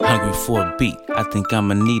Hungry for a beat, I think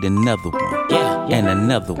I'ma need another one. Yeah, and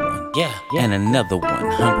another one. Yeah, and another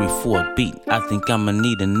one. Hungry for a beat, I think I'ma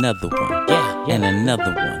need another one. Yeah, and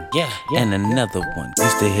another one. Yeah, and another one.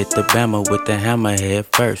 Used to hit the Bama with the hammer head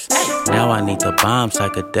first. Now I need the bomb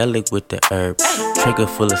psychedelic with the herb. Trigger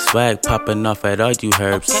full of swag popping off at all you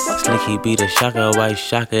herbs. Slicky be the shocker, white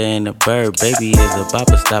shocker and a bird. Baby is a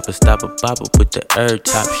bopper, stop a bopper with the herb.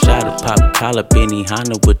 Top shot a pop collar, Benny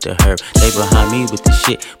Hanna with the herb. They behind me with the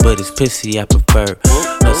shit, but it's pissy I prefer.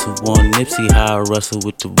 Hustle on Nipsey, how I rustle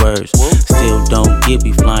with the words. Still don't get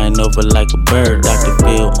me flying over like a bird. Dr.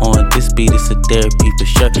 Phil on this beat, it's a therapy for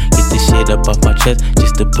sure. Get this shit up off my chest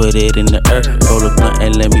just to put it in the earth. Roll a blunt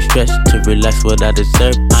and let me stretch to relax what I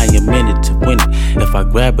deserve. I am in it to win it. If I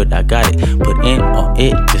grab it, I got it. Put in on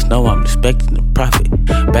it, just know I'm expecting the profit.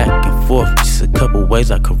 Back and forth, just a couple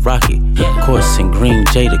ways I could rock it. Course and green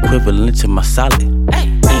jade equivalent to my solid.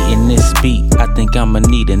 Eating this beat, I think I'ma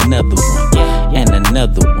need another one. And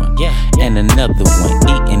another one. And another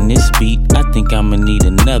one. Eating this beat, I think I'ma need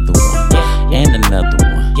another one. And another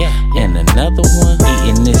one. And another one.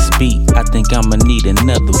 Eating this beat, I think I'ma need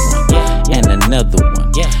another one. And another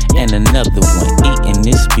one. And another one. Eating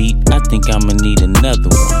this beat, I think I'ma need another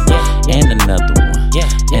one. And another one.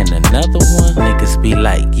 And another one. Niggas be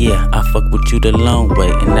like, yeah, I fuck with you the long way.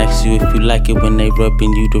 And ask you if you like it when they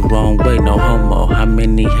rubbing you the wrong way. No homo. How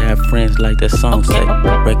many have friends like the song say?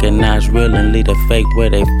 Recognize real and leave the fake where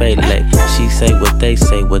they fade late. She say what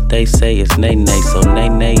they say is nay-nay. So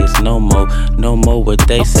nay-nay is no more what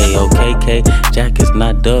they say. Okay, K, Jack is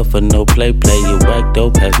not done for no play. Your whack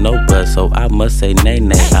dope has no buzz, so I must say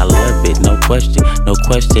nay-nay. I love it, no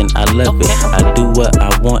question, I love it. I do what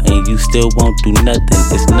I want and you still won't do nothing.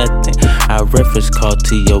 It's nothing. I reference call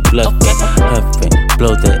to your bluffing, huffing.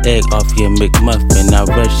 Blow the egg off your McMuffin. I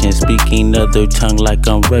rushing, speaking other tongue like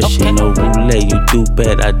I'm Russian. No roulette, you do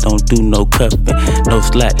bad, I don't do no cuffing. No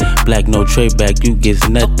slack, black, no trade back, you get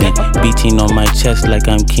nothing. Beating on my chest like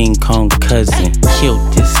I'm King Kong cousin. Kill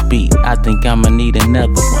this beat, I think I'ma need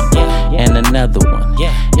another one. And another one.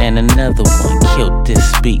 And another one. Kill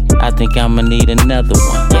this beat, I think I'ma need another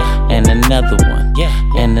one. And another one.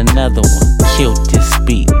 And another one. Kill this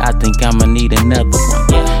beat, I think I'ma need another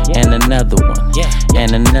one. And another one.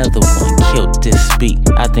 And another one. Kill this beat,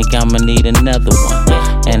 I think I'ma need another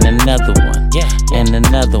one. And another one. And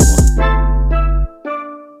another one.